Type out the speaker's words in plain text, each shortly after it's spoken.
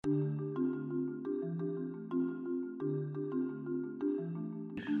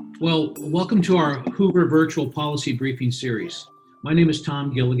Well, welcome to our Hoover Virtual Policy Briefing Series. My name is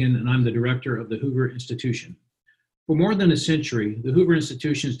Tom Gilligan, and I'm the director of the Hoover Institution. For more than a century, the Hoover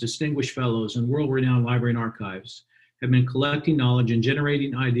Institution's distinguished fellows and world-renowned library and archives have been collecting knowledge and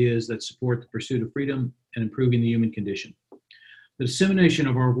generating ideas that support the pursuit of freedom and improving the human condition. The dissemination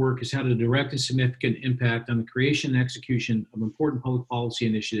of our work has had a direct and significant impact on the creation and execution of important public policy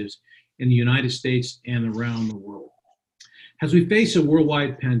initiatives in the United States and around the world. As we face a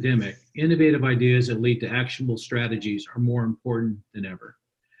worldwide pandemic, innovative ideas that lead to actionable strategies are more important than ever.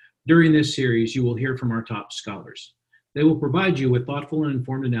 During this series, you will hear from our top scholars. They will provide you with thoughtful and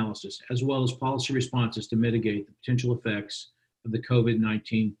informed analysis, as well as policy responses to mitigate the potential effects of the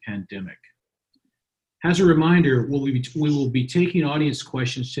COVID-19 pandemic. As a reminder, we will be taking audience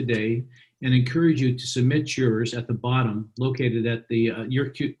questions today and encourage you to submit yours at the bottom, located at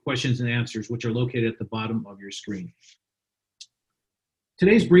your questions and answers, which are located at the bottom of your screen.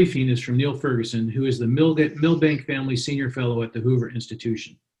 Today's briefing is from Niall Ferguson, who is the Milbank Family Senior Fellow at the Hoover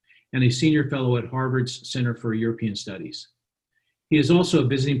Institution and a Senior Fellow at Harvard's Center for European Studies. He is also a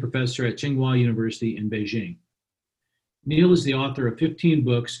visiting professor at Tsinghua University in Beijing. Niall is the author of 15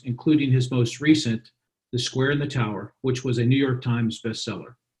 books, including his most recent, The Square and the Tower, which was a New York Times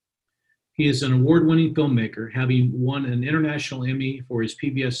bestseller. He is an award-winning filmmaker, having won an International Emmy for his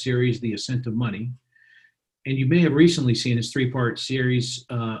PBS series, The Ascent of Money. And you may have recently seen his three-part series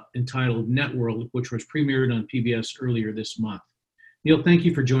entitled Networld, which was premiered on PBS earlier this month. Niall, thank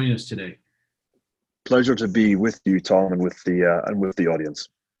you for joining us today. Pleasure to be with you, Tom, and with the audience.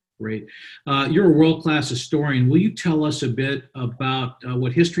 Great. You're a world-class historian. Will you tell us a bit about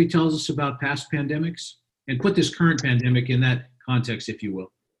what history tells us about past pandemics, and put this current pandemic in that context, if you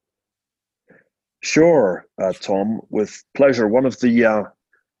will? Sure, Tom, with pleasure. One of the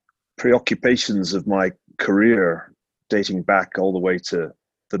preoccupations of my career, dating back all the way to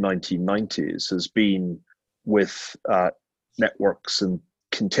the 1990s, has been with networks and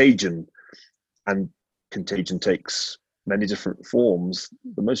contagion. And contagion takes many different forms.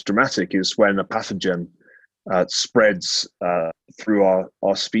 The most dramatic is when a pathogen spreads through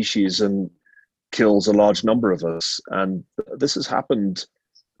our species and kills a large number of us. And this has happened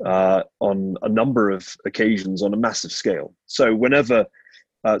on a number of occasions on a massive scale. So whenever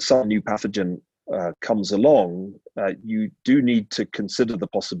some new pathogen comes along, you do need to consider the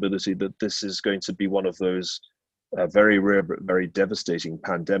possibility that this is going to be one of those very rare but very devastating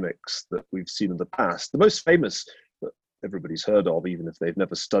pandemics that we've seen in the past. The most famous that everybody's heard of, even if they've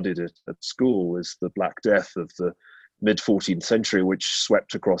never studied it at school, is the Black Death of the mid-14th century, which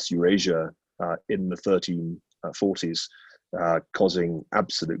swept across Eurasia in the 1340s, causing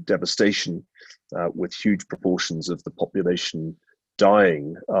absolute devastation, with huge proportions of the population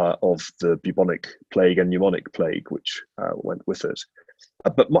dying of the bubonic plague and pneumonic plague, which went with it.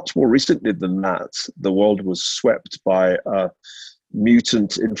 But much more recently than that, the world was swept by a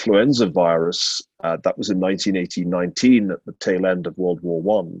mutant influenza virus that was in 1918-19 at the tail end of World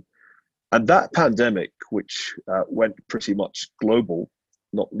War I. And that pandemic, which went pretty much global,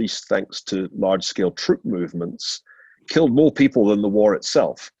 not least thanks to large-scale troop movements, killed more people than the war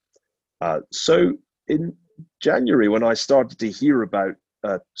itself. So in January, when I started to hear about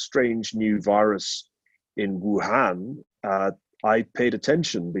a strange new virus in Wuhan, I paid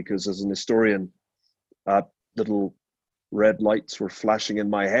attention because as an historian, little red lights were flashing in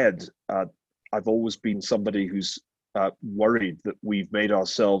my head. I've always been somebody who's worried that we've made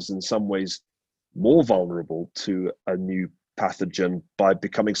ourselves in some ways more vulnerable to a new pathogen by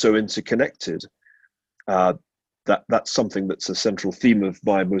becoming so interconnected. That's something that's a central theme of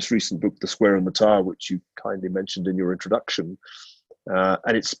my most recent book, The Square and the Tower, which you kindly mentioned in your introduction.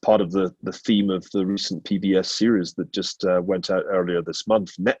 And it's part of the theme of the recent PBS series that just went out earlier this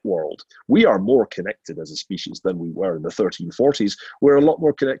month, Networld. We are more connected as a species than we were in the 1340s. We're a lot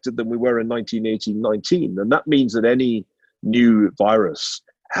more connected than we were in 1918-19. And that means that any new virus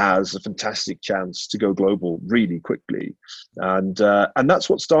has a fantastic chance to go global really quickly. And that's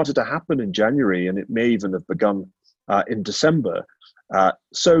what started to happen in January, and it may even have begun in December.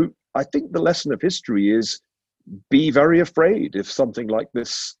 So I think the lesson of history is be very afraid if something like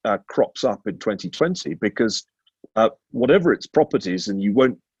this crops up in 2020, because whatever its properties, and you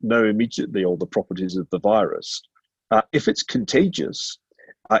won't know immediately all the properties of the virus, if it's contagious,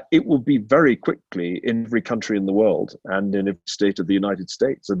 it will be very quickly in every country in the world and in every state of the United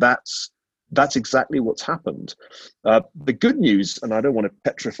States. And that's exactly what's happened. The good news, and I don't want to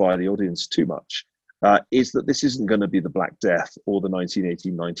petrify the audience too much, is that this isn't going to be the Black Death or the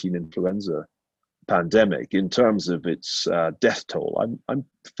 1918-19 influenza. pandemic in terms of its death toll. I'm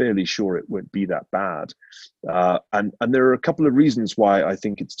fairly sure it won't be that bad. And there are a couple of reasons why I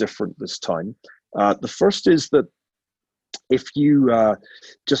think it's different this time. The first is that if you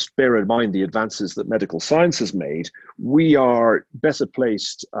just bear in mind the advances that medical science has made, we are better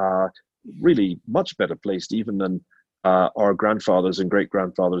placed, really much better placed even than our grandfathers and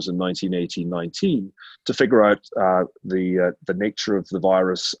great-grandfathers in 1918-19 to figure out the nature of the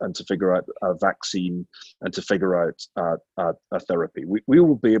virus and to figure out a vaccine and to figure out a therapy. We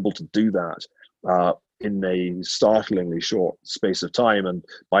will be able to do that in a startlingly short space of time, and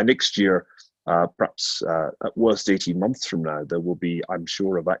by next year, perhaps at worst 18 months from now, there will be, I'm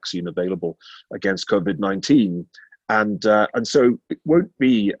sure, a vaccine available against COVID-19, and so it won't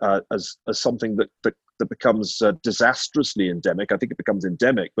be as something that becomes disastrously endemic. I think it becomes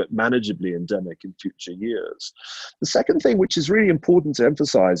endemic, but manageably endemic in future years. The second thing, which is really important to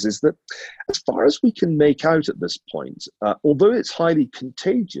emphasize, is that as far as we can make out at this point, although it's highly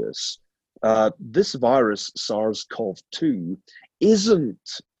contagious, this virus, SARS-CoV-2,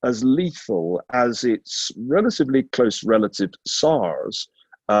 isn't as lethal as its relatively close relative SARS,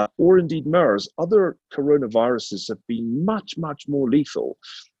 or indeed MERS. Other coronaviruses have been much, much more lethal,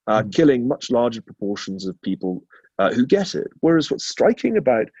 killing much larger proportions of people who get it. Whereas what's striking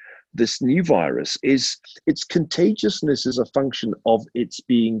about this new virus is its contagiousness is a function of its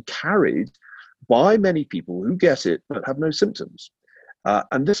being carried by many people who get it but have no symptoms.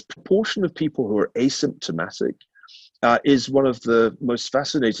 And this proportion of people who are asymptomatic is one of the most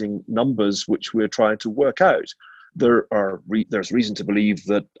fascinating numbers which we're trying to work out. There's reason to believe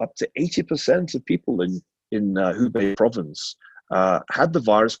that up to 80% of people in Hubei province had the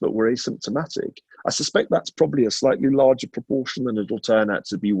virus but were asymptomatic. I suspect that's probably a slightly larger proportion than it'll turn out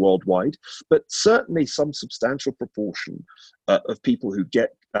to be worldwide, but certainly some substantial proportion of people who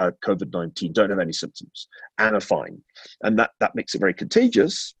get COVID-19 don't have any symptoms and are fine. And that makes it very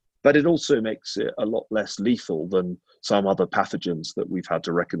contagious, but it also makes it a lot less lethal than some other pathogens that we've had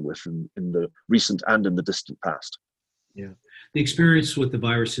to reckon with in the recent and in the distant past. Yeah. The experience with the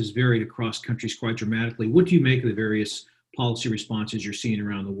virus has varied across countries quite dramatically. What do you make of the various policy responses you're seeing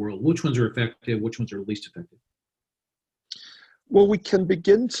around the world? Which ones are effective? Which ones are least effective? Well, we can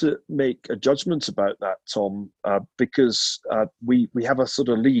begin to make a judgment about that, Tom, because we have a sort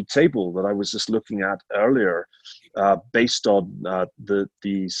of league table that I was just looking at earlier, based on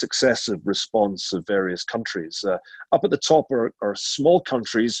the success of response of various countries. Up at the top are small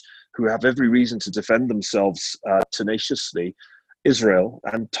countries who have every reason to defend themselves tenaciously: Israel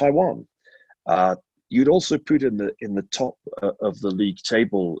and Taiwan. You'd also put in the top of the league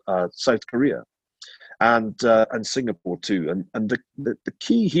table South Korea and Singapore too. And the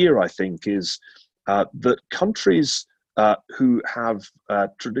key here, I think, is that countries who have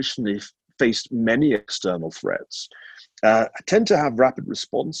traditionally faced many external threats tend to have rapid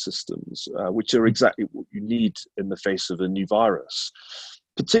response systems, which are exactly what you need in the face of a new virus.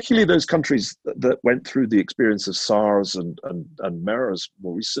 Particularly those countries that went through the experience of SARS and MERS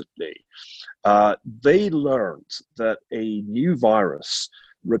more recently, they learned that a new virus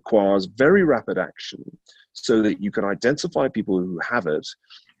requires very rapid action so that you can identify people who have it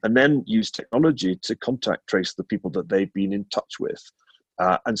and then use technology to contact trace the people that they've been in touch with.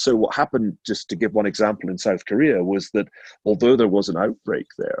 And so what happened, just to give one example, in South Korea was that although there was an outbreak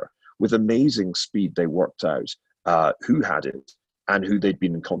there, with amazing speed they worked out who had it and who they'd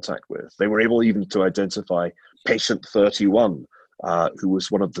been in contact with. They were able even to identify patient 31, who was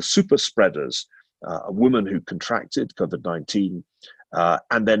one of the super spreaders, a woman who contracted COVID-19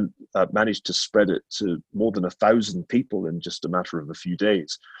 and then managed to spread it to more than 1,000 people in just a matter of a few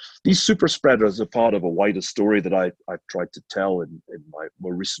days. These super spreaders are part of a wider story that I've tried to tell in my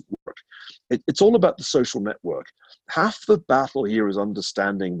more recent work. It's all about the social network. Half the battle here is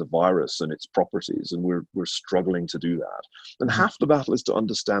understanding the virus and its properties, and we're struggling to do that. And half the battle is to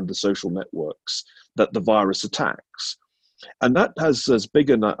understand the social networks that the virus attacks. And that has as big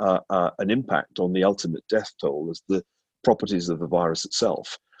an impact on the ultimate death toll as the properties of the virus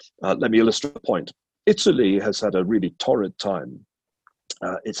itself. Let me illustrate the point. Italy has had a really torrid time.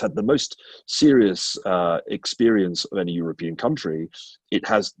 It's had the most serious experience of any European country. It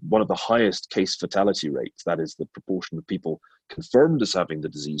has one of the highest case fatality rates. That is the proportion of people confirmed as having the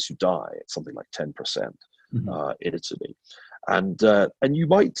disease who die. It's something like 10% in Italy. And you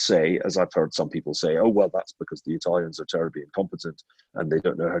might say, as I've heard some people say, oh, well, that's because the Italians are terribly incompetent and they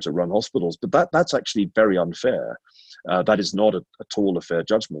don't know how to run hospitals. But that's actually very unfair. That is not at all a fair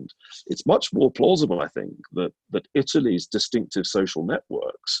judgment. It's much more plausible, I think, that Italy's distinctive social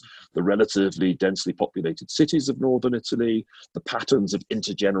networks, the relatively densely populated cities of northern Italy, the patterns of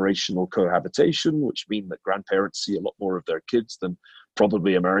intergenerational cohabitation, which mean that grandparents see a lot more of their kids than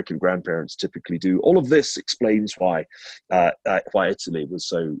probably American grandparents typically do. All of this explains why Italy was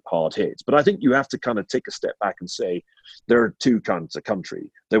so hard hit. But I think you have to kind of take a step back and say there are two kinds of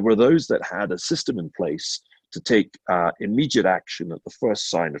country. There were those that had a system in place to take immediate action at the first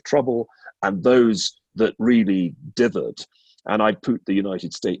sign of trouble, and those that really dithered. And I'd put the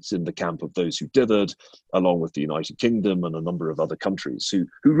United States in the camp of those who dithered, along with the United Kingdom and a number of other countries who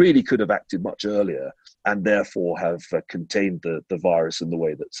really could have acted much earlier and therefore have contained the virus in the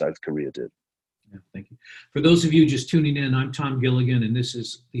way that South Korea did. Yeah, thank you. For those of you just tuning in, I'm Tom Gilligan, and this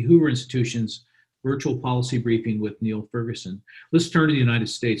is the Hoover Institution's virtual policy briefing with Niall Ferguson. Let's turn to the United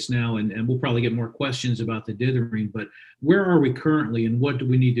States now, and we'll probably get more questions about the dithering, but where are we currently and what do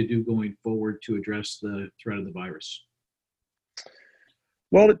we need to do going forward to address the threat of the virus?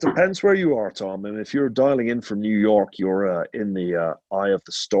 Well, it depends where you are, Tom. And if you're dialing in from New York, you're in the eye of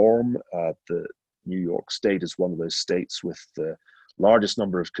the storm. The New York State is one of those states with the largest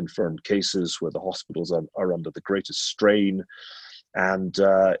number of confirmed cases, where the hospitals are under the greatest strain. And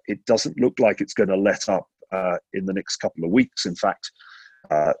it doesn't look like it's going to let up in the next couple of weeks. In fact,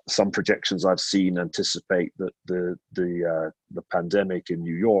 some projections I've seen anticipate that the pandemic in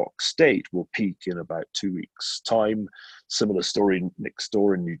New York State will peak in about 2 weeks' time. Similar story next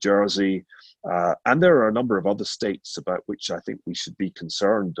door in New Jersey. And there are a number of other states about which I think we should be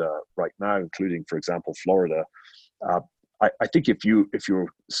concerned right now, including, for example, Florida. I think if you're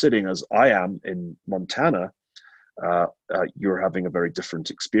sitting as I am in Montana, you're having a very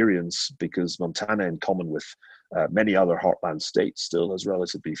different experience, because Montana, in common with many other heartland states, still has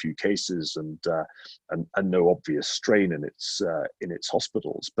relatively few cases and no obvious strain in its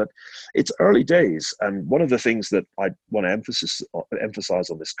hospitals. But it's early days, and one of the things that I want to emphasize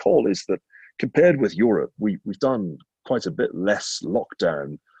on this call is that compared with Europe, we've done quite a bit less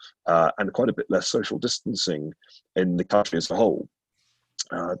lockdown and quite a bit less social distancing in the country as a whole.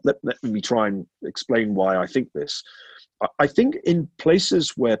 Let me try and explain why I think this. I think in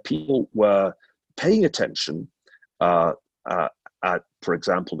places where people were paying attention, for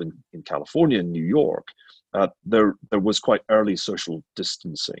example, in California and New York, there was quite early social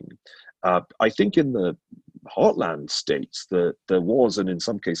distancing. I think in the heartland states, there was, and in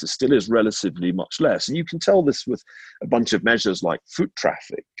some cases still is, relatively much less. And you can tell this with a bunch of measures like foot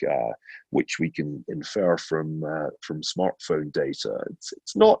traffic, which we can infer from smartphone data.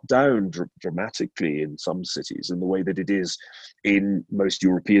 It's not down dramatically in some cities in the way that it is in most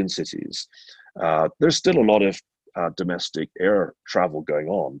European cities. There's still a lot of domestic air travel going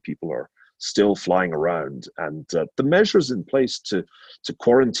on. People are still flying around, and the measures in place to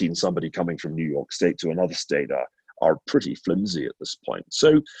quarantine somebody coming from New York State to another state are pretty flimsy at this point.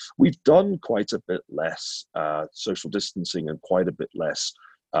 So we've done quite a bit less social distancing and quite a bit less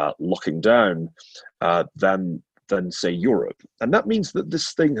locking down than say Europe. And that means that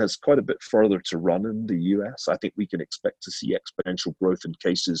this thing has quite a bit further to run in the US. I think we can expect to see exponential growth in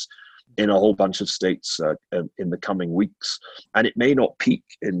cases in a whole bunch of states in the coming weeks. And it may not peak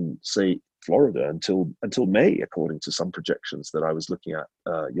in, say, Florida until May, according to some projections that I was looking at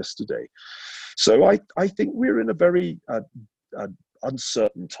yesterday. So I think we're in a very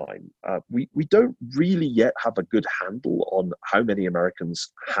uncertain time. We don't really yet have a good handle on how many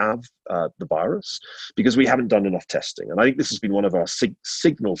Americans have the virus, because we haven't done enough testing. And I think this has been one of our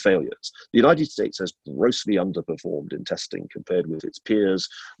signal failures. The United States has grossly underperformed in testing compared with its peers.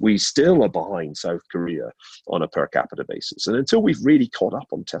 We still are behind South Korea on a per capita basis. And until we've really caught up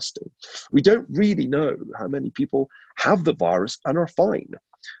on testing, we don't really know how many people have the virus and are fine.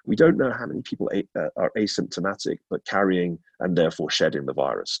 We don't know how many people are asymptomatic but carrying and therefore shedding the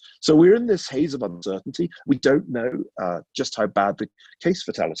virus. So we're in this haze of uncertainty. We don't know just how bad the case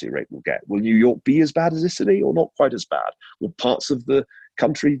fatality rate will get. Will New York be as bad as Italy or not quite as bad? Will parts of the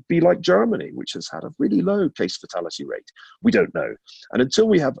country be like Germany, which has had a really low case fatality rate? We don't know. And until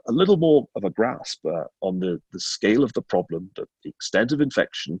we have a little more of a grasp on the scale of the problem, the extent of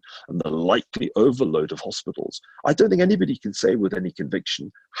infection, and the likely overload of hospitals, I don't think anybody can say with any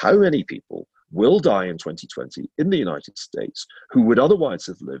conviction how many people will die in 2020 in the United States who would otherwise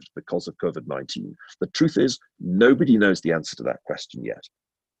have lived because of COVID-19. The truth is, nobody knows the answer to that question yet.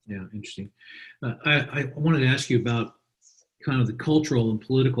 Yeah, interesting. I wanted to ask you about kind of the cultural and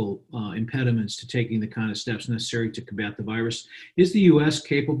political impediments to taking the kind of steps necessary to combat the virus. Is the U.S.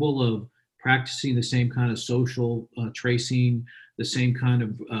 capable of practicing the same kind of social tracing, the same kind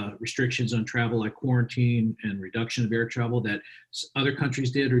of restrictions on travel like quarantine and reduction of air travel that other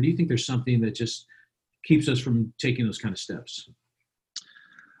countries did? Or do you think there's something that just keeps us from taking those kind of steps?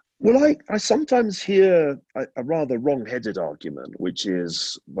 Well, I sometimes hear a rather wrong-headed argument, which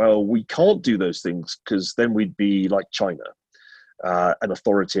is, well, we can't do those things because then we'd be like China, an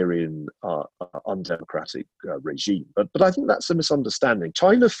authoritarian, undemocratic regime. But I think that's a misunderstanding.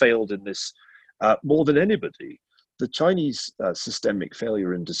 China failed in this more than anybody. The Chinese systemic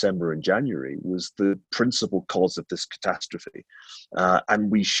failure in December and January was the principal cause of this catastrophe. And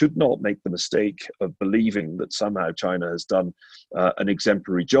we should not make the mistake of believing that somehow China has done an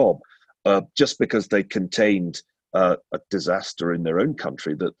exemplary job just because they contained a disaster in their own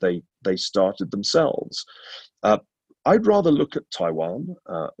country that they started themselves. I'd rather look at Taiwan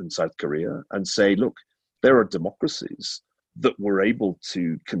and South Korea and say, look, there are democracies that were able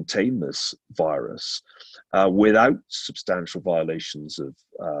to contain this virus without substantial violations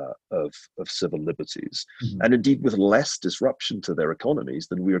of civil liberties, and indeed with less disruption to their economies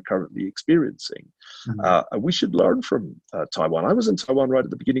than we are currently experiencing. And we should learn from Taiwan. I was in Taiwan right at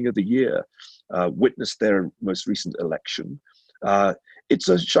the beginning of the year, witnessed their most recent election. It's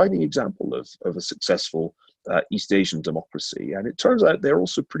a shining example of a successful East Asian democracy. And it turns out they're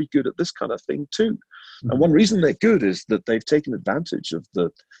also pretty good at this kind of thing too. And one reason they're good is that they've taken advantage of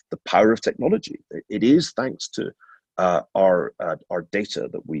the power of technology. It is thanks to our data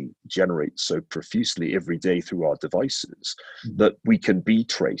that we generate so profusely every day through our devices that we can be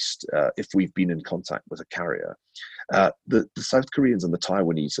traced if we've been in contact with a carrier. The South Koreans and the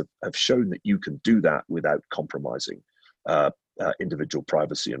Taiwanese have shown that you can do that without compromising individual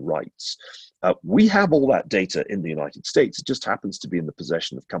privacy and rights. We have all that data in the United States. It just happens to be in the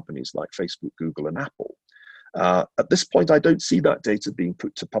possession of companies like Facebook, Google, and Apple. At this point, I don't see that data being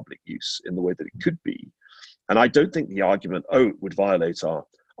put to public use in the way that it could be. And I don't think the argument, oh, it would violate our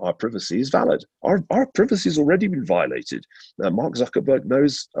privacy is valid. Our privacy has already been violated. Mark Zuckerberg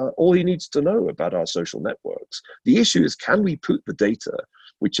knows all he needs to know about our social networks. The issue is, can we put the data,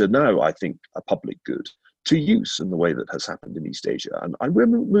 which are now, I think, a public good, to use in the way that has happened in East Asia? And we're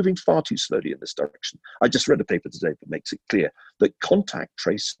moving far too slowly in this direction. I just read a paper today that makes it clear that contact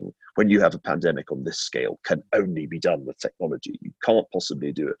tracing, when you have a pandemic on this scale, can only be done with technology. You can't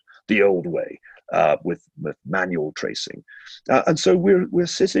possibly do it the old way with manual tracing. And so we're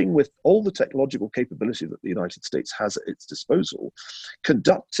sitting with all the technological capability that the United States has at its disposal,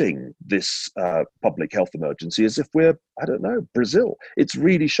 conducting this public health emergency as if we're, I don't know, Brazil. It's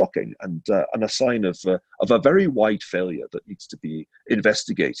really shocking and a sign of a very wide failure that needs to be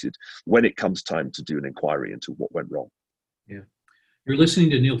investigated when it comes time to do an inquiry into what went wrong. Yeah. You're listening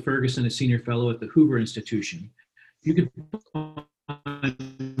to Niall Ferguson, a senior fellow at the Hoover Institution. You can find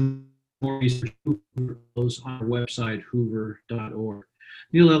more research on our website, hoover.org.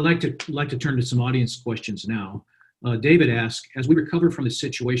 Neil, I'd like to turn to some audience questions now. David asks, as we recover from the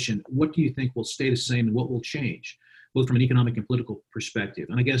situation, what do you think will stay the same and what will change, both from an economic and political perspective?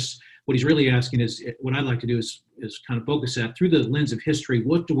 And I guess what he's really asking is, what I'd like to do is kind of focus that through the lens of history.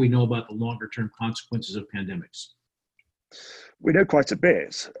 What do we know about the longer term consequences of pandemics? We know quite a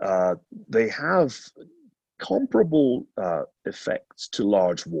bit. They have comparable effects to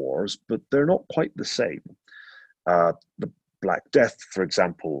large wars, but they're not quite the same. The Black Death, for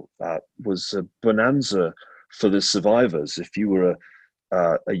example, was a bonanza for the survivors. If you were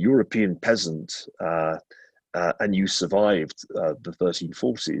a European peasant and you survived the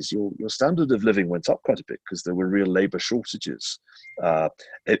 1340s, your standard of living went up quite a bit because there were real labor shortages.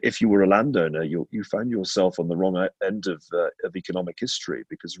 If you were a landowner, you found yourself on the wrong end of economic history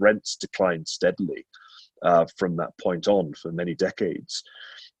because rents declined steadily from that point on for many decades.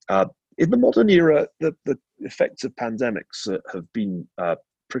 In the modern era, the effects of pandemics have been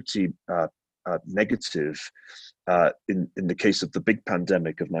pretty negative. In the case of the big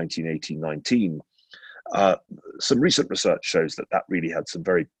pandemic of 1918-19, some recent research shows that really had some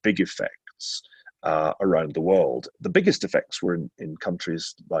very big effects around the world. The biggest effects were in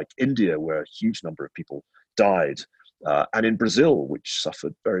countries like India, where a huge number of people died, and in Brazil, which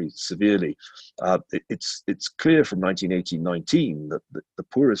suffered very severely. It's clear from 1918-19 that the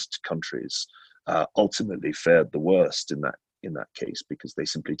poorest countries ultimately fared the worst in that case because they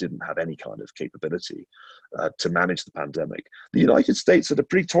simply didn't have any kind of capability to manage the pandemic. The United States had a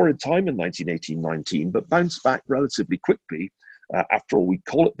pretty torrid time in 1918-19, but bounced back relatively quickly. After all, we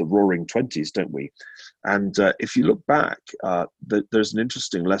call it the Roaring Twenties, don't we? And if you look back, there's an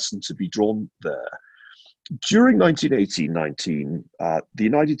interesting lesson to be drawn there. During 1918-19, the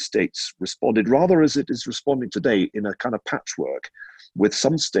United States responded rather as it is responding today in a kind of patchwork, with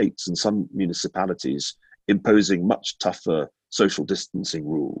some states and some municipalities imposing much tougher social distancing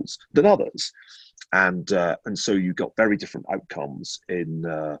rules than others. And so you got very different outcomes in,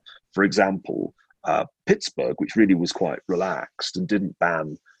 for example, Pittsburgh, which really was quite relaxed and didn't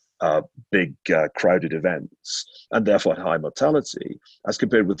ban big crowded events and therefore high mortality, as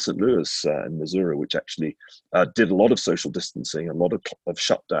compared with St. Louis in Missouri, which actually did a lot of social distancing, a lot of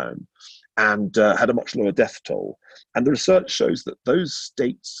shutdown, and had a much lower death toll. And the research shows that those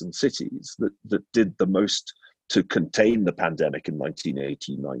states and cities that did the most to contain the pandemic in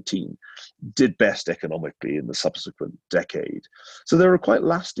 1918-19 did best economically in the subsequent decade. So there are quite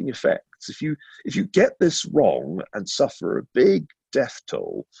lasting effects. If you get this wrong and suffer a big death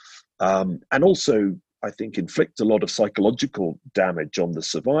toll, and also, I think, inflict a lot of psychological damage on the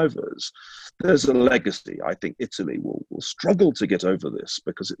survivors, there's a legacy. I think Italy will struggle to get over this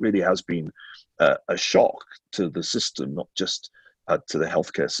because it really has been a shock to the system, not just to the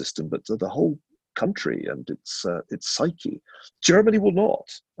healthcare system, but to the whole country and its psyche. Germany will not.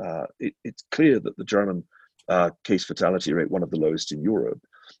 It's clear that the German case fatality rate, one of the lowest in Europe,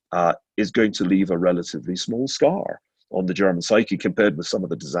 is going to leave a relatively small scar on the German psyche compared with some of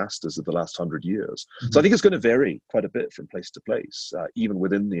the disasters of the last 100 years. So I think it's going to vary quite a bit from place to place, even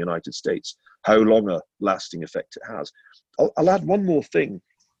within the United States, how long a lasting effect it has. I'll add one more thing.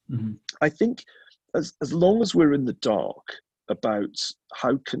 I think as long as we're in the dark about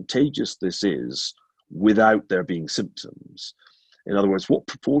how contagious this is without there being symptoms, in other words, what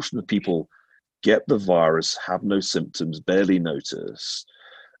proportion of people get the virus, have no symptoms, barely notice,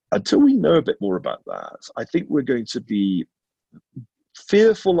 until we know a bit more about that, I think we're going to be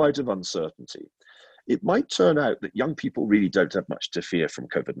fearful out of uncertainty. It might turn out that young people really don't have much to fear from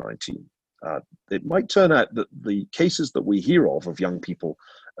COVID-19. It might turn out that the cases that we hear of young people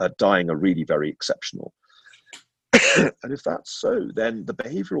dying are really very exceptional. And if that's so, then the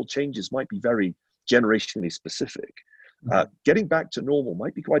behavioral changes might be very generationally specific. Getting back to normal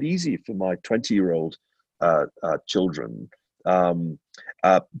might be quite easy for my 20-year-old children,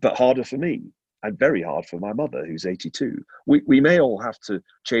 but harder for me and very hard for my mother, who's 82. We may all have to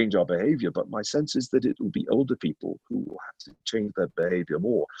change our behavior, but my sense is that it will be older people who will have to change their behavior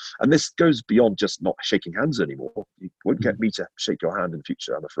more. And this goes beyond just not shaking hands anymore. You won't get me to shake your hand in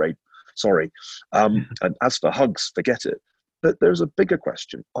future, I'm afraid. Sorry. And as for hugs, forget it. But there's a bigger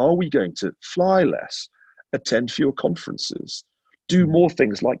question. Are we going to fly less, attend fewer conferences, do more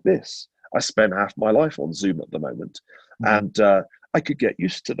things like this? I spend half my life on Zoom at the moment, and I could get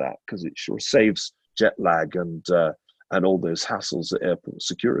used to that because it sure saves jet lag and all those hassles at airport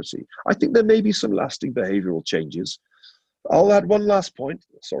security. I think there may be some lasting behavioral changes. I'll add one last point.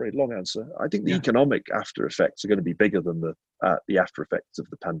 Sorry, long answer. I think the economic after effects are going to be bigger than the after effects of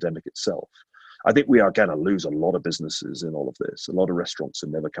the pandemic itself. I think we are going to lose a lot of businesses in all of this. A lot of restaurants are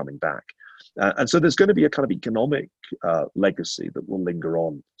never coming back. And so there's going to be a kind of economic legacy that will linger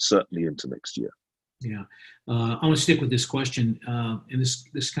on, certainly into next year. Yeah. I want to stick with this question. And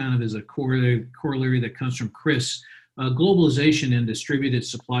this kind of is a corollary that comes from Chris. Globalization and distributed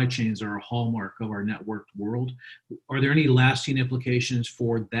supply chains are a hallmark of our networked world. Are there any lasting implications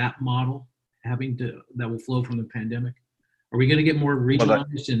for that model that will flow from the pandemic? Are we going to get more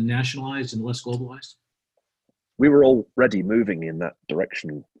regionalized and nationalized and less globalized? We were already moving in that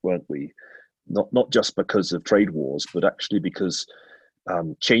direction, weren't we? Not just because of trade wars, but actually because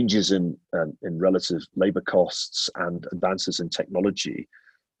changes in relative labor costs and advances in technology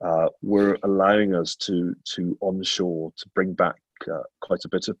were allowing us to onshore, to bring back quite a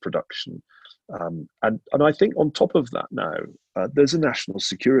bit of production. And I think on top of that now, there's a national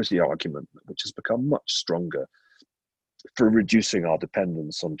security argument which has become much stronger for reducing our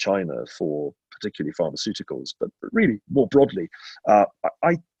dependence on China for particularly pharmaceuticals, but really more broadly.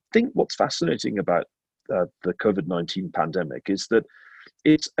 I think what's fascinating about the COVID-19 pandemic is that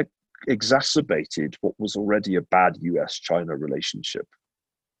it's exacerbated what was already a bad US-China relationship.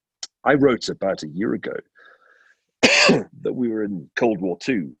 I wrote about a year ago that we were in Cold War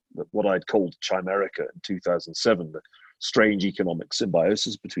II, that what I'd called Chimerica in 2007, the strange economic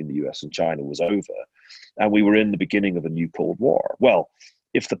symbiosis between the US and China was over, and we were in the beginning of a new Cold War. Well,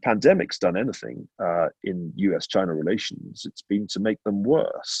 if the pandemic's done anything in US-China relations, it's been to make them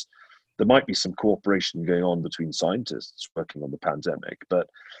worse. There might be some cooperation going on between scientists working on the pandemic, but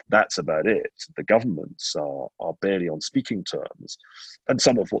that's about it. The governments are barely on speaking terms. And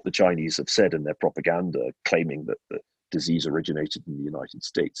some of what the Chinese have said in their propaganda, claiming that the disease originated in the United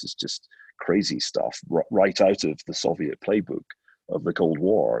States, is just crazy stuff, right out of the Soviet playbook of the Cold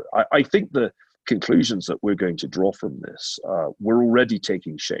War. I think the conclusions that we're going to draw from this, we're already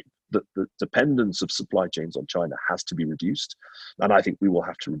taking shape. The dependence of supply chains on China has to be reduced, and I think we will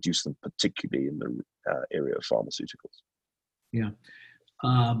have to reduce them, particularly in the area of pharmaceuticals. Yeah.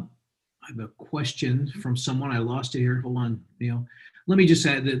 I have a question from someone. I lost it here. Hold on, Neil. Let me just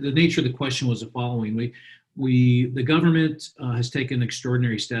add, the nature of the question was the following. The government has taken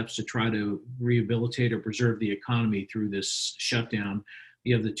extraordinary steps to try to rehabilitate or preserve the economy through this shutdown.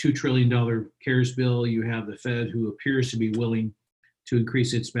 You have the $2 trillion CARES bill. You have the Fed, who appears to be willing to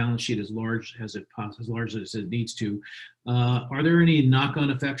increase its balance sheet as large as it needs to. Are there any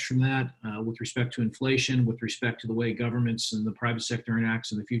knock-on effects from that with respect to inflation, with respect to the way governments and the private sector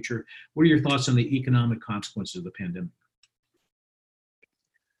interacts in the future? What are your thoughts on the economic consequences of the pandemic?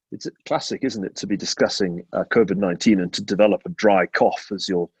 It's classic, isn't it, to be discussing COVID-19 and to develop a dry cough as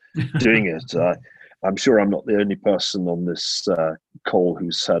you're doing it. I'm sure I'm not the only person on this call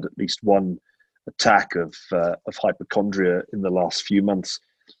who's had at least one attack of hypochondria in the last few months.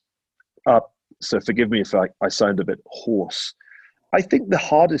 So forgive me if I sound a bit hoarse. I think the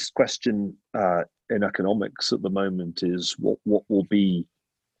hardest question in economics at the moment is what will be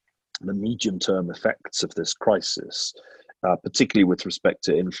the medium-term effects of this crisis, particularly with respect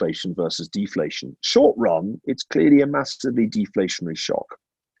to inflation versus deflation. Short run, it's clearly a massively deflationary shock.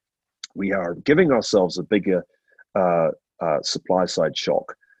 We are giving ourselves a bigger supply side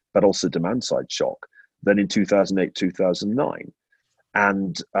shock, but also demand side shock than in 2008, 2009.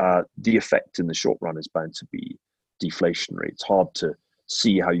 And the effect in the short run is bound to be deflationary. It's hard to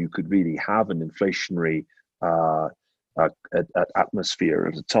see how you could really have an inflationary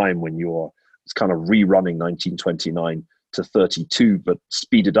atmosphere at a time when it's kind of rerunning 1929 to 32, but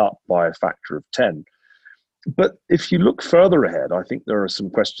speeded up by a factor of 10. But if you look further ahead, I think there are some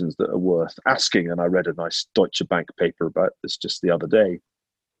questions that are worth asking. And I read a nice Deutsche Bank paper about this just the other day.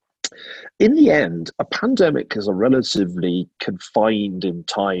 In the end, a pandemic is a relatively confined in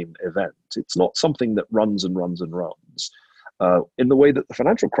time event. It's not something that runs and runs and runs in the way that the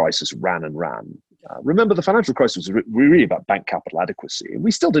financial crisis ran and ran. Remember, the financial crisis was really about bank capital adequacy. And we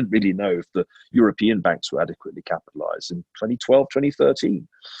still didn't really know if the European banks were adequately capitalized in 2012, 2013,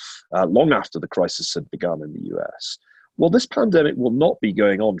 long after the crisis had begun in the US. Well, this pandemic will not be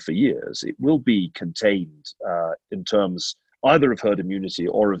going on for years. It will be contained in terms either of herd immunity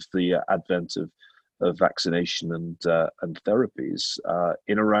or of the advent of vaccination and therapies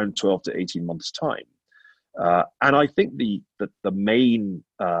in around 12 to 18 months' time. And I think the main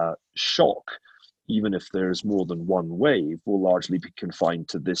shock, even if there's more than one wave, will largely be confined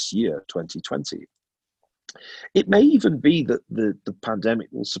to this year, 2020. It may even be that the pandemic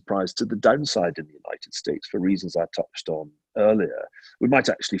will surprise to the downside in the United States for reasons I touched on earlier. We might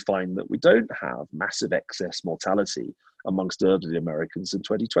actually find that we don't have massive excess mortality amongst elderly Americans in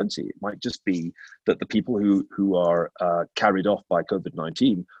 2020. It might just be that the people who are carried off by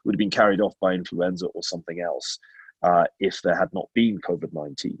COVID-19 would have been carried off by influenza or something else if there had not been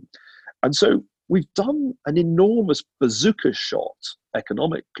COVID-19. And so we've done an enormous bazooka shot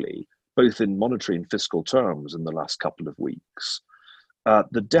economically, both in monetary and fiscal terms in the last couple of weeks.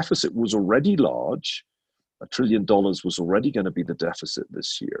 The deficit was already large. $1 trillion was already going to be the deficit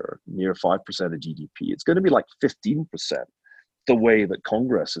this year, near 5% of GDP. It's going to be like 15%, the way that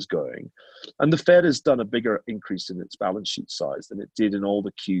Congress is going. And the Fed has done a bigger increase in its balance sheet size than it did in all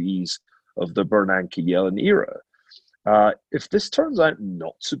the QEs of the Bernanke-Yellen era. If this turns out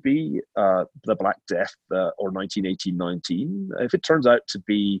not to be the Black Death or 1918-19, if it turns out to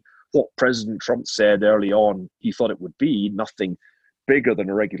be what President Trump said early on he thought it would be, nothing bigger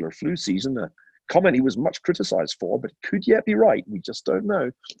than a regular flu season, a comment he was much criticized for, but could yet be right. We just don't know.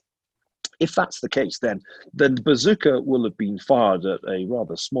 If that's the case, then the bazooka will have been fired at a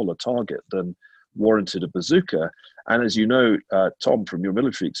rather smaller target than warranted a bazooka. And as you know, Tom, from your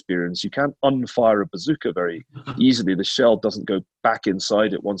military experience, you can't unfire a bazooka very easily. The shell doesn't go back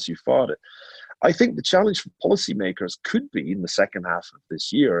inside it once you've fired it. I think the challenge for policymakers could be in the second half of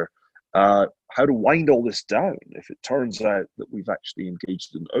this year, how to wind all this down if it turns out that we've actually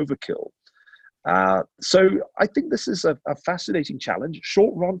engaged in overkill. So I think this is a fascinating challenge.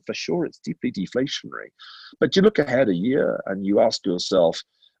 Short run, for sure, it's deeply deflationary. But you look ahead a year and you ask yourself,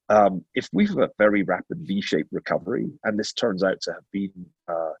 if we have a very rapid V-shaped recovery, and this turns out to have been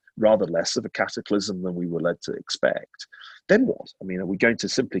rather less of a cataclysm than we were led to expect, then what? I mean, are we going to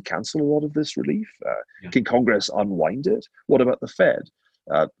simply cancel a lot of this relief? Can Congress unwind it? What about the Fed?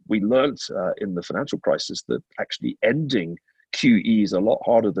 We learned in the financial crisis that actually ending QE is a lot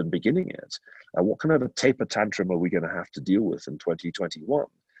harder than beginning it. What kind of a taper tantrum are we going to have to deal with in 2021?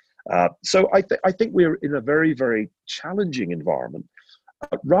 So I think we're in a very, very challenging environment.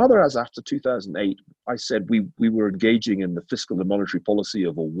 Rather, as after 2008, I said we were engaging in the fiscal and monetary policy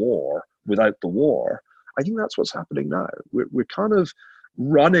of a war without the war. I think that's what's happening now. We're kind of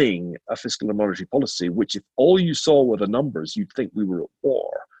running a fiscal and monetary policy, which if all you saw were the numbers, you'd think we were at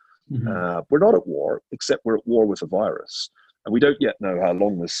war. Mm-hmm. We're not at war, except we're at war with a virus. And we don't yet know how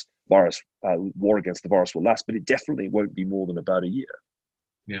long this virus, war against the virus will last, but it definitely won't be more than about a year.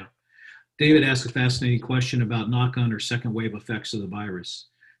 Yeah. David asked a fascinating question about knock-on or second wave effects of the virus.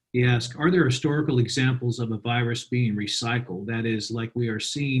 He asked, are there historical examples of a virus being recycled? That is, like we are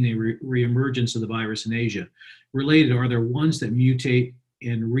seeing a reemergence of the virus in Asia. Related, are there ones that mutate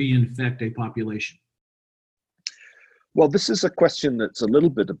and reinfect a population? Well, this is a question that's a little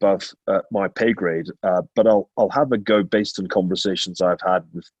bit above my pay grade, but I'll have a go based on conversations I've had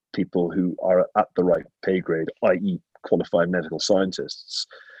with people who are at the right pay grade, i.e. qualified medical scientists.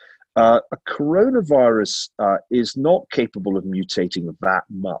 A coronavirus is not capable of mutating that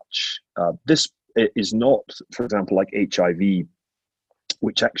much. This is not, for example, like HIV,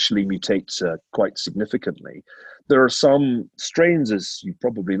 which actually mutates quite significantly. There are some strains, as you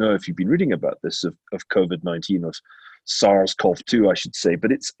probably know if you've been reading about this, of COVID-19, of SARS-CoV-2, I should say,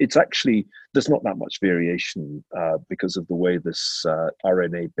 but it's actually, there's not that much variation because of the way this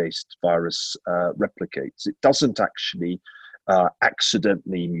RNA-based virus replicates. It doesn't actually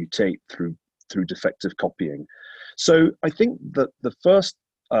accidentally mutate through defective copying. So I think that the first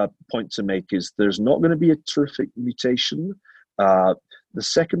point to make is there's not going to be a terrific mutation. The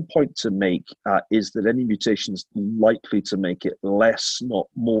second point to make is that any mutation is likely to make it less, not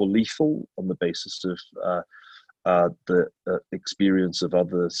more lethal on the basis of the experience of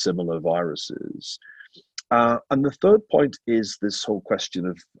other similar viruses. And the third point is this whole question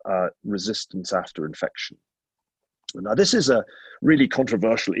of resistance after infection. Now, this is a really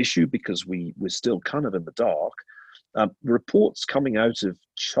controversial issue because we're still kind of in the dark. Reports coming out of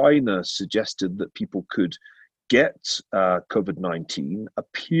China suggested that people could get COVID-19,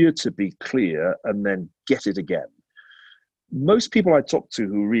 appear to be clear, and then get it again. Most people I talk to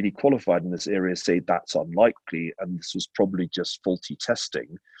who are really qualified in this area say that's unlikely, and this was probably just faulty testing.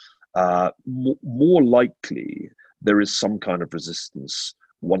 More likely, there is some kind of resistance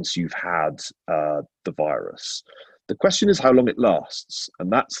once you've had the virus. The question is how long it lasts, and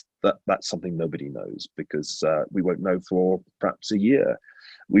that's something nobody knows because we won't know for perhaps a year.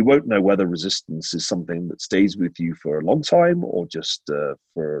 We won't know whether resistance is something that stays with you for a long time or just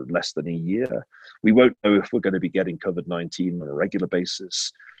for less than a year. We won't know if we're going to be getting COVID-19 on a regular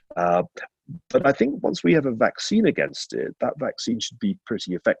basis. But I think once we have a vaccine against it, that vaccine should be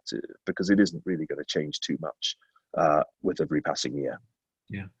pretty effective because it isn't really going to change too much with every passing year.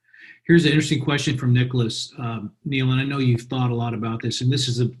 Yeah. Here's an interesting question from Nicholas. Neil, and I know you've thought a lot about this, and this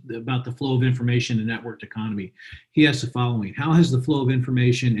is about the flow of information and networked economy. He asks the following: how has the flow of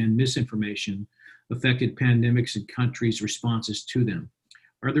information and misinformation affected pandemics and countries' responses to them?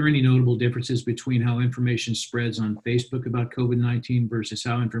 Are there any notable differences between how information spreads on Facebook about COVID-19 versus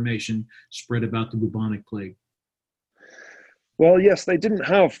how information spread about the bubonic plague? Well, yes, they didn't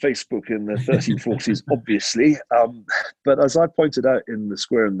have Facebook in the 1340s, obviously. But as I pointed out in The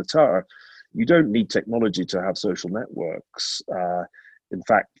Square and the Tower, you don't need technology to have social networks. In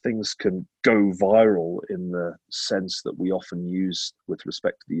fact, things can go viral in the sense that we often use with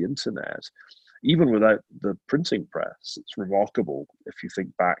respect to the internet, even without the printing press. It's remarkable if you think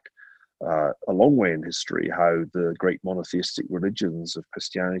back a long way in history how the great monotheistic religions of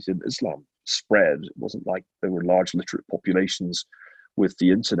Christianity and Islam spread. It wasn't like there were large literate populations with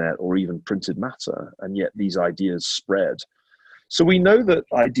the internet or even printed matter, and yet these ideas spread. So we know that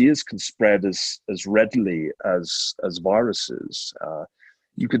ideas can spread as readily as viruses.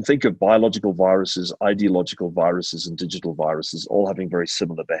 You can think of biological viruses, ideological viruses, and digital viruses all having very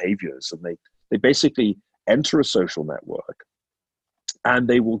similar behaviors, and they basically enter a social network, and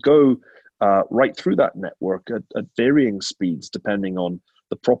they will go right through that network at varying speeds depending on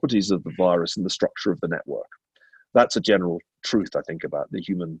the properties of the virus and the structure of the network. That's a general truth, I think, about the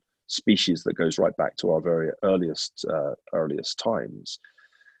human species that goes right back to our very earliest times.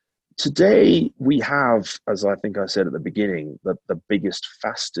 Today, we have, as I think I said at the beginning, the biggest,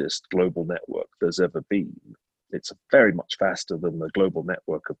 fastest global network there's ever been. It's very much faster than the global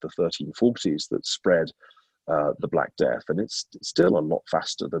network of the 1340s that spread the Black Death, and it's still a lot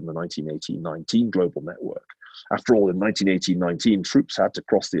faster than the 1918-19 global network. After all, in 1918-19, troops had to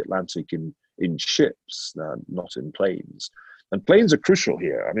cross the Atlantic in ships, not in planes. And planes are crucial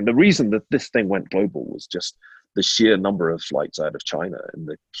here. I mean, the reason that this thing went global was just the sheer number of flights out of China in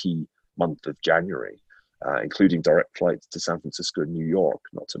the key month of January, including direct flights to San Francisco and New York,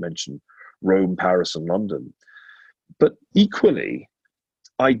 not to mention Rome, Paris, and London. But equally,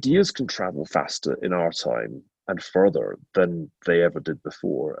 ideas can travel faster in our time and further than they ever did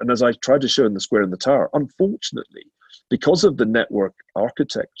before. And as I tried to show in the Square and the Tower, unfortunately, because of the network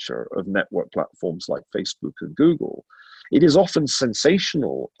architecture of network platforms like Facebook and Google, it is often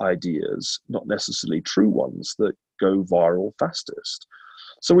sensational ideas, not necessarily true ones, that go viral fastest.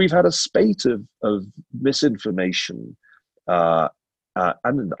 So we've had a spate of misinformation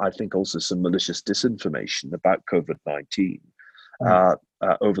and I think also some malicious disinformation about COVID-19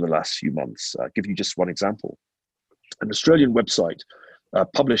 over the last few months. I'll give you just one example. An Australian website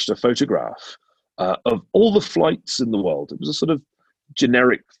published a photograph of all the flights in the world. It was a sort of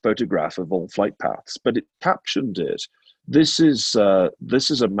generic photograph of all flight paths, but it captioned it. This is a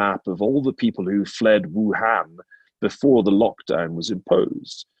map of all the people who fled Wuhan before the lockdown was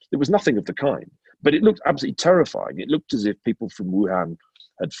imposed. There was nothing of the kind, but it looked absolutely terrifying. It looked as if people from Wuhan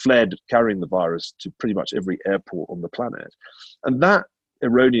had fled carrying the virus to pretty much every airport on the planet. And that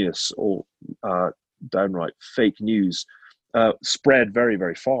erroneous or downright fake news spread very,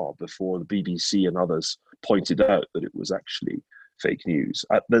 very far before the BBC and others pointed out that it was actually fake news.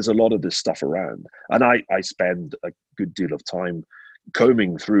 There's a lot of this stuff around, and I spend a good deal of time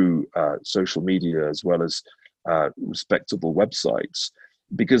combing through social media as well as respectable websites,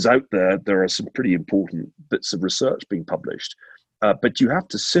 because out there are some pretty important bits of research being published, but you have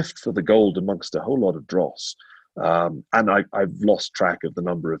to sift for the gold amongst a whole lot of dross. And I've lost track of the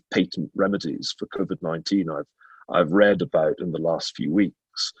number of patent remedies for COVID-19 I've read about in the last few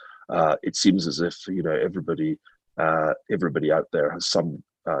weeks. It seems as if everybody out there has some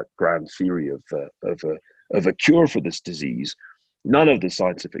grand theory of a cure for this disease. None of the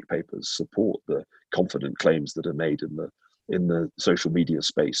scientific papers support the confident claims that are made in the social media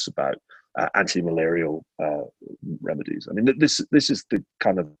space about anti-malarial remedies. I mean, this is the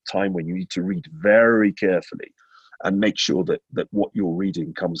kind of time when you need to read very carefully and make sure that what you're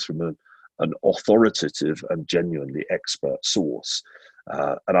reading comes from an authoritative and genuinely expert source.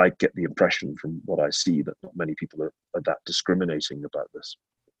 And I get the impression from what I see that not many people are that discriminating about this.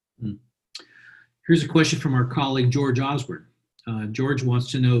 Here's a question from our colleague, George Osborne. George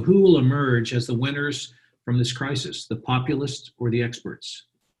wants to know who will emerge as the winners from this crisis, the populists or the experts?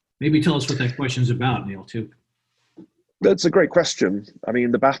 Maybe tell us what that question's about, Neil, too. That's a great question. I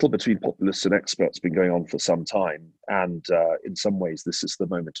mean, the battle between populists and experts has been going on for some time. And in some ways, this is the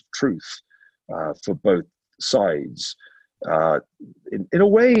moment of truth for both sides. In a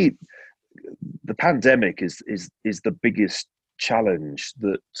way, the pandemic is the biggest challenge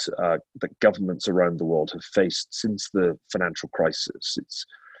that governments around the world have faced since the financial crisis. It's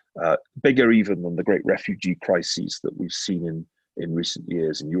bigger even than the great refugee crises that we've seen in recent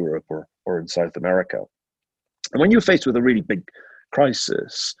years in Europe or in South America. And when you're faced with a really big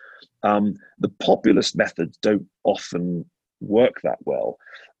crisis, the populist methods don't often work that well.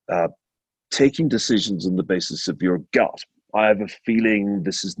 Taking decisions on the basis of your gut. I have a feeling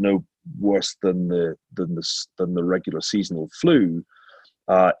this is no worse than the regular seasonal flu.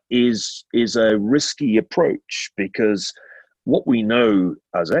 Is a risky approach, because what we know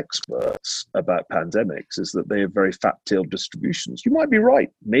as experts about pandemics is that they have very fat-tailed distributions. You might be right.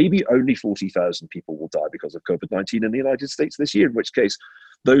 Maybe only 40,000 people will die because of COVID-19 in the United States this year, in which case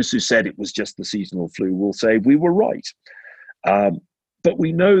those who said it was just the seasonal flu will say we were right. But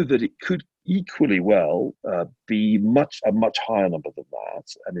we know that it could equally well be a much higher number than that.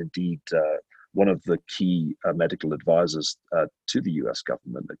 And indeed, one of the key medical advisors to the US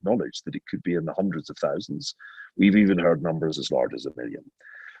government acknowledged that it could be in the hundreds of thousands. We've even heard numbers as large as 1 million.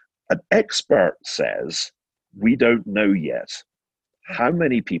 An expert says, we don't know yet how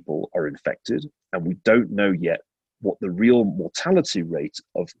many people are infected, and we don't know yet what the real mortality rate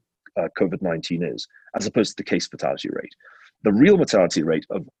of COVID-19 is, as opposed to the case fatality rate. The real mortality rate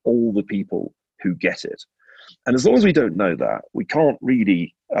of all the people who get it. And as long as we don't know that, we can't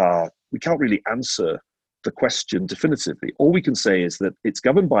really answer the question definitively. All we can say is that it's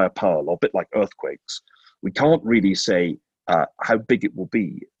governed by a power law, a bit like earthquakes. We can't really say how big it will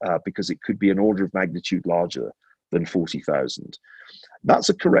be because it could be an order of magnitude larger than 40,000. That's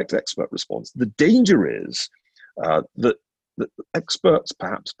a correct expert response. The danger is that experts,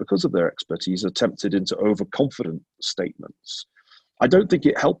 perhaps because of their expertise, are tempted into overconfident statements. I don't think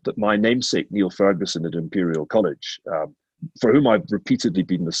it helped that my namesake, Niall Ferguson at Imperial College, for whom I've repeatedly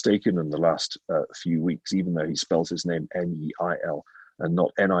been mistaken in the last few weeks, even though he spells his name Neil and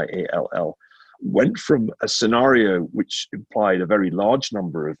not Niall, went from a scenario which implied a very large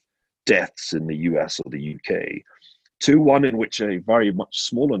number of deaths in the US or the UK to one in which a very much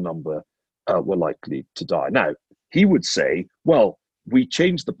smaller number were likely to die. Now, he would say, well, we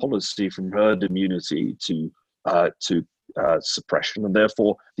changed the policy from herd immunity to suppression, and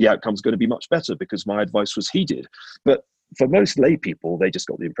therefore the outcome's going to be much better because my advice was heeded. But for most lay people, they just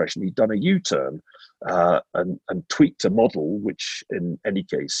got the impression he'd done a U-turn and tweaked a model, which in any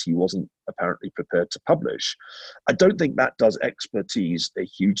case he wasn't apparently prepared to publish. I don't think that does expertise a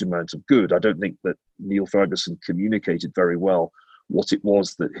huge amount of good. I don't think that Niall Ferguson communicated very well what it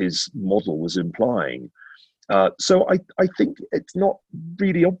was that his model was implying. So I think it's not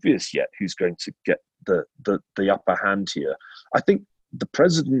really obvious yet who's going to get the upper hand here. I think the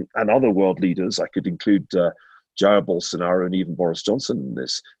president and other world leaders, I could include Jair Bolsonaro and even Boris Johnson in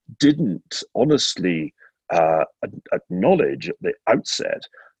this, didn't honestly acknowledge at the outset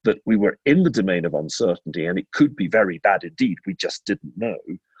that we were in the domain of uncertainty and it could be very bad indeed. We just didn't know.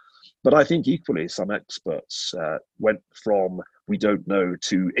 But I think equally some experts went from we don't know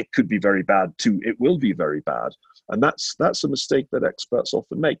to it could be very bad to it will be very bad. And that's a mistake that experts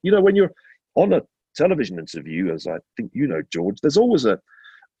often make. You know, when you're on a television interview, as I think you know, George, there's always a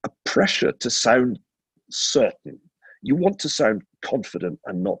pressure to sound certain. You want to sound confident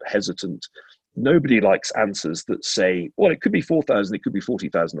and not hesitant. Nobody likes answers that say, well, it could be 4,000, it could be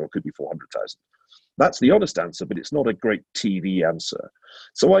 40,000, or it could be 400,000. That's the honest answer, but it's not a great TV answer.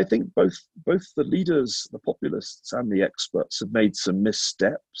 So I think both the leaders, the populists and the experts have made some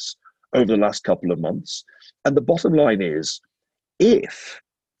missteps over the last couple of months. And the bottom line is, if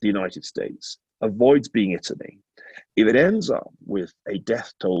the United States avoids being Italy, if it ends up with a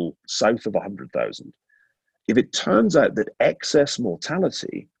death toll south of 100,000, if it turns out that excess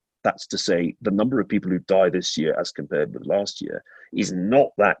mortality, that's to say the number of people who die this year as compared with last year, is not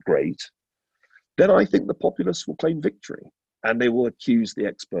that great, then I think the populists will claim victory and they will accuse the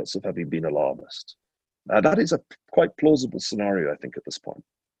experts of having been alarmist. That is a quite plausible scenario, I think, at this point.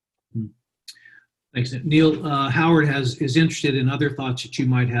 Thanks, Neil. Howard is interested in other thoughts that you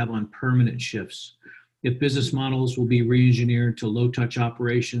might have on permanent shifts. If business models will be re-engineered to low-touch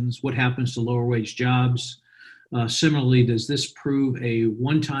operations, what happens to lower-wage jobs? Similarly, does this prove a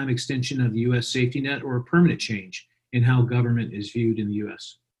one-time extension of the U.S. safety net or a permanent change in how government is viewed in the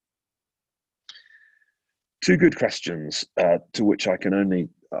U.S.? Two good questions to which I can only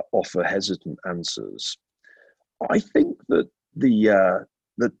offer hesitant answers. I think that the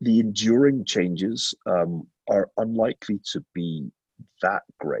enduring changes are unlikely to be that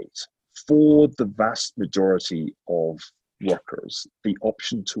great. For the vast majority of workers, the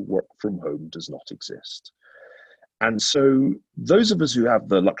option to work from home does not exist. And so those of us who have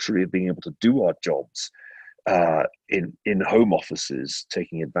the luxury of being able to do our jobs in home offices,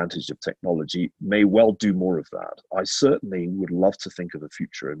 taking advantage of technology, may well do more of that. I certainly would love to think of a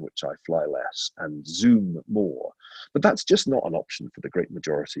future in which I fly less and Zoom more. But that's just not an option for the great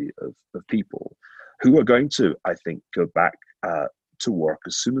majority of people who are going to, I think, go back to work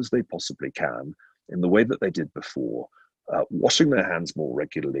as soon as they possibly can in the way that they did before, washing their hands more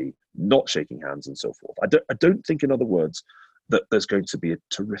regularly, not shaking hands and so forth. I don't think, in other words, that there's going to be a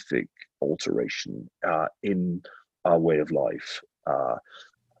terrific alteration in our way of life.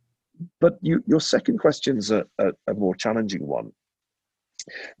 But your second question is a more challenging one.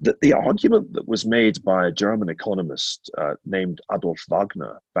 The argument that was made by a German economist named Adolf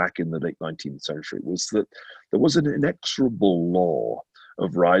Wagner back in the late 19th century was that there was an inexorable law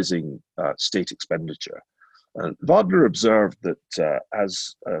of rising state expenditure. Wagner observed that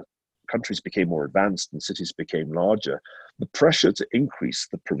as countries became more advanced and cities became larger, the pressure to increase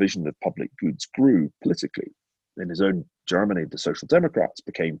the provision of public goods grew politically. In his own Germany, the Social Democrats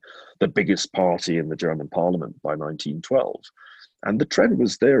became the biggest party in the German parliament by 1912. And the trend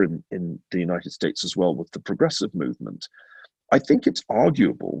was there in the United States as well with the progressive movement. I think it's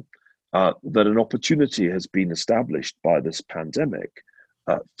arguable that an opportunity has been established by this pandemic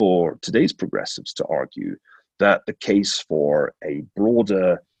for today's progressives to argue that the case for a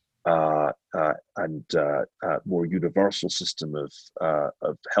broader and more universal system of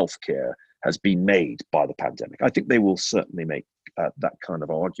healthcare has been made by the pandemic. I think they will certainly make that kind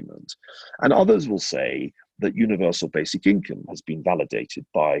of argument. And others will say that universal basic income has been validated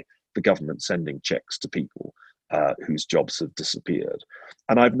by the government sending checks to people whose jobs have disappeared.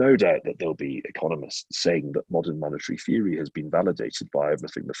 And I've no doubt that there'll be economists saying that modern monetary theory has been validated by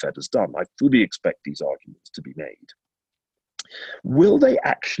everything the Fed has done. I fully expect these arguments to be made. Will they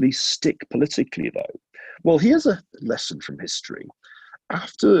actually stick politically, though? Well, here's a lesson from history.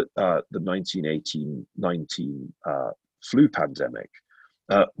 After the 1918-19 flu pandemic,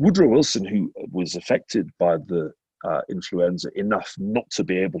 Woodrow Wilson, who was affected by the influenza enough not to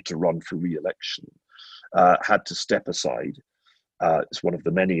be able to run for re-election, had to step aside. It's one of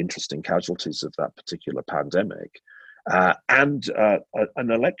the many interesting casualties of that particular pandemic. And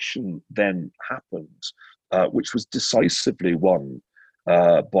an election then happened which was decisively won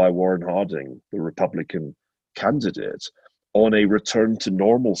by Warren Harding, the Republican candidate, on a return to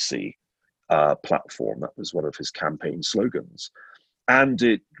normalcy platform. That was one of his campaign slogans. And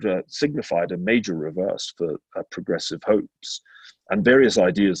it signified a major reverse for progressive hopes and various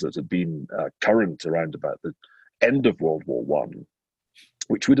ideas that had been current around about the end of World War One,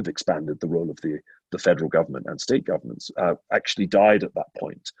 which would have expanded the role of the federal government and state governments, actually died at that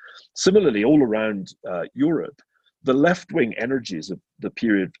point. Similarly, all around Europe, the left-wing energies of the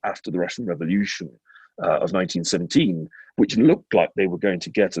period after the Russian Revolution of 1917, which looked like they were going to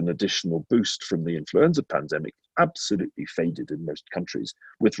get an additional boost from the influenza pandemic, absolutely faded in most countries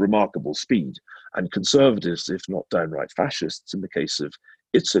with remarkable speed. And conservatives, if not downright fascists, in the case of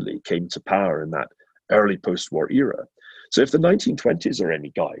Italy, came to power in that early post-war era. So if the 1920s are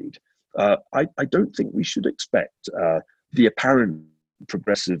any guide, I don't think we should expect the apparent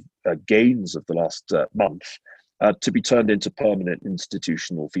progressive gains of the last month to be turned into permanent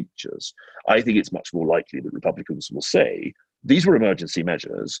institutional features. I think it's much more likely that Republicans will say, these were emergency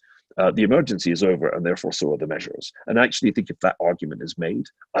measures, the emergency is over, and therefore so are the measures. And I actually think if that argument is made,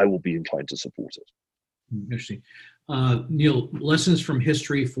 I will be inclined to support it. Interesting. Niall, lessons from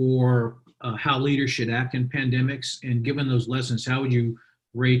history for how leaders should act in pandemics, and given those lessons, how would you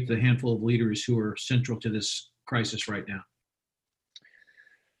rate the handful of leaders who are central to this crisis right now?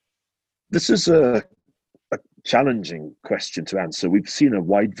 This is a challenging question to answer. We've seen a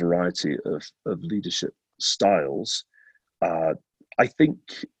wide variety of leadership styles. I think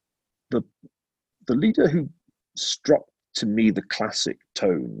the leader who struck to me the classic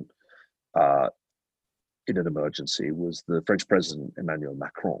tone in an emergency was the French President Emmanuel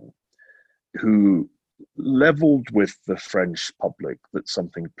Macron, who leveled with the French public that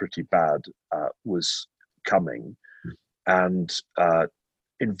something pretty bad was coming, and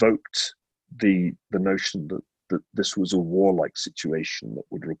invoked the notion that this was a warlike situation that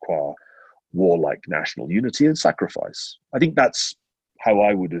would require warlike national unity and sacrifice. I think that's how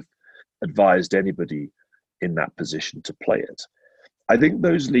I would have advised anybody in that position to play it. I think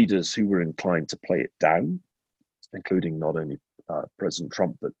those leaders who were inclined to play it down, including not only President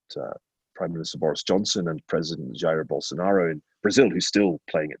Trump, but Prime Minister Boris Johnson and President Jair Bolsonaro in Brazil, who's still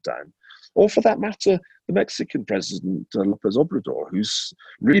playing it down, or for that matter, the Mexican President López Obrador, who's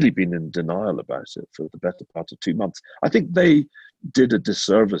really been in denial about it for the better part of 2 months. I think they did a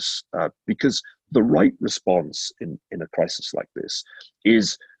disservice because the right response in a crisis like this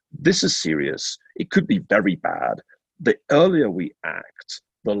is serious. It could be very bad. The earlier we act,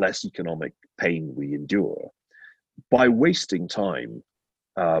 the less economic pain we endure. By wasting time,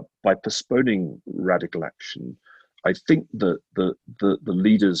 by postponing radical action, I think that the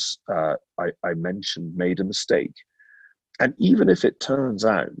leaders I mentioned made a mistake. And even if it turns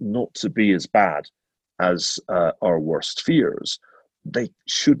out not to be as bad as our worst fears, they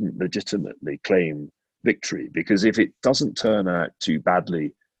shouldn't legitimately claim victory, because if it doesn't turn out too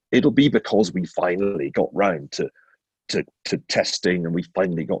badly, it'll be because we finally got round to testing, and we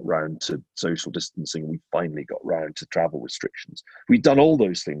finally got round to social distancing, and we finally got round to travel restrictions. We've done all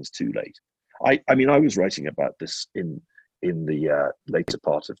those things too late. I mean, I was writing about this in the later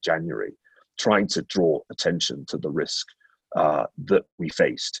part of January, trying to draw attention to the risk that we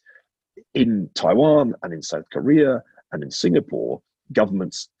faced. In Taiwan and in South Korea and in Singapore,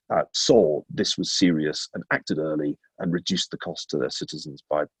 governments saw this was serious and acted early and reduced the cost to their citizens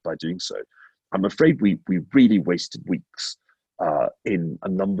by doing so. I'm afraid we really wasted weeks in a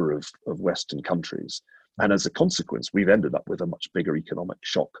number of Western countries. And as a consequence, we've ended up with a much bigger economic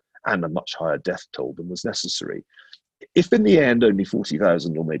shock and a much higher death toll than was necessary. If in the end only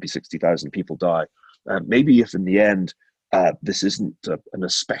 40,000 or maybe 60,000 people die, maybe if in the end this isn't an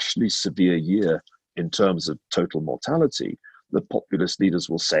especially severe year in terms of total mortality, the populist leaders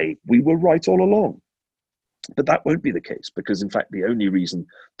will say, we were right all along. But that won't be the case, because in fact, the only reason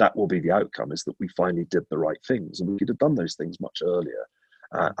that will be the outcome is that we finally did the right things, and we could have done those things much earlier.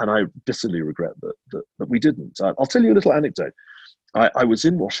 And I bitterly regret that we didn't. I'll tell you a little anecdote. I was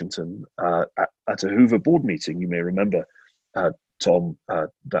in Washington at a Hoover board meeting. You may remember, Tom,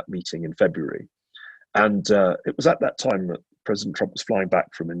 that meeting in February. And it was at that time that President Trump was flying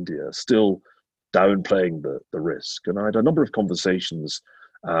back from India, still downplaying the risk. And I had a number of conversations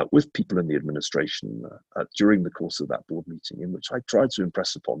with people in the administration during the course of that board meeting, in which I tried to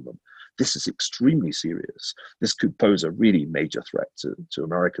impress upon them, this is extremely serious. This could pose a really major threat to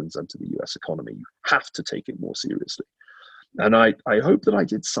Americans and to the US economy. You have to take it more seriously. And I hope that I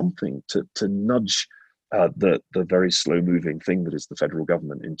did something to nudge the very slow-moving thing that is the federal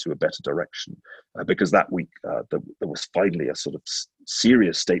government into a better direction. Because that week there was finally a sort of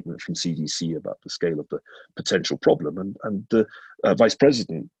serious statement from CDC about the scale of the potential problem, and the vice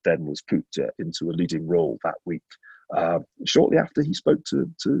president then was put into a leading role that week, shortly after he spoke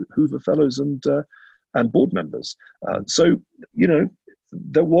to Hoover Fellows and board members. So, you know,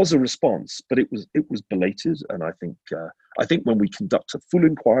 there was a response, but it was belated, and I think when we conduct a full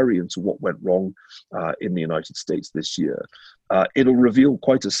inquiry into what went wrong in the United States this year, it'll reveal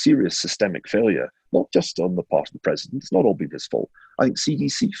quite a serious systemic failure, not just on the part of the president. It's not all been his fault. I think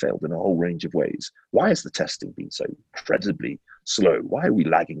CDC failed in a whole range of ways. Why has the testing been so incredibly slow? Why are we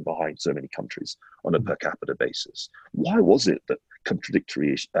lagging behind so many countries on a per capita basis? Why was it that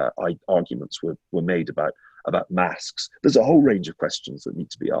contradictory arguments were made about masks? There's a whole range of questions that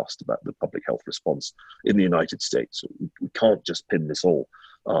need to be asked about the public health response in the United States. We can't just pin this all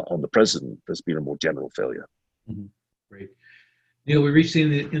on the president. There's been a more general failure. Mm-hmm. Great. Neil, we reached the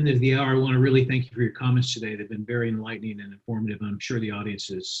end of the hour. I want to really thank you for your comments today. They've been very enlightening and informative. I'm sure the audience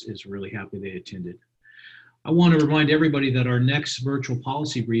is really happy they attended. I want to remind everybody that our next virtual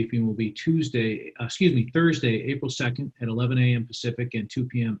policy briefing will be Thursday, April 2nd at 11 a.m. Pacific and 2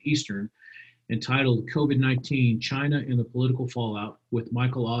 p.m. Eastern, entitled COVID-19, China and the Political Fallout, with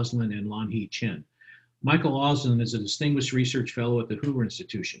Michael Oslin and Lan-Hee Chen. Michael Oslin is a distinguished research fellow at the Hoover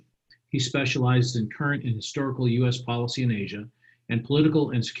Institution. He specializes in current and historical U.S. policy in Asia and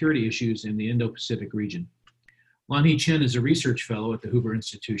political and security issues in the Indo-Pacific region. Lan-Hee Chen is a research fellow at the Hoover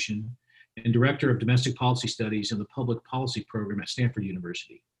Institution and director of domestic policy studies in the public policy program at Stanford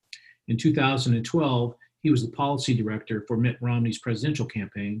University. In 2012, he was the policy director for Mitt Romney's presidential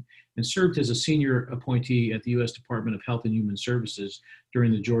campaign and served as a senior appointee at the U.S. Department of Health and Human Services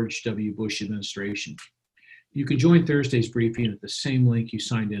during the George W. Bush administration. You can join Thursday's briefing at the same link you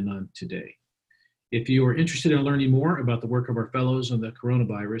signed in on today. If you are interested in learning more about the work of our fellows on the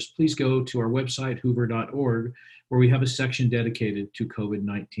coronavirus, please go to our website, hoover.org, where we have a section dedicated to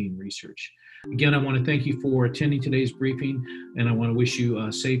COVID-19 research. Again, I want to thank you for attending today's briefing, and I want to wish you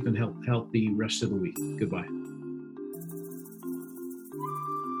a safe and healthy rest of the week. Goodbye.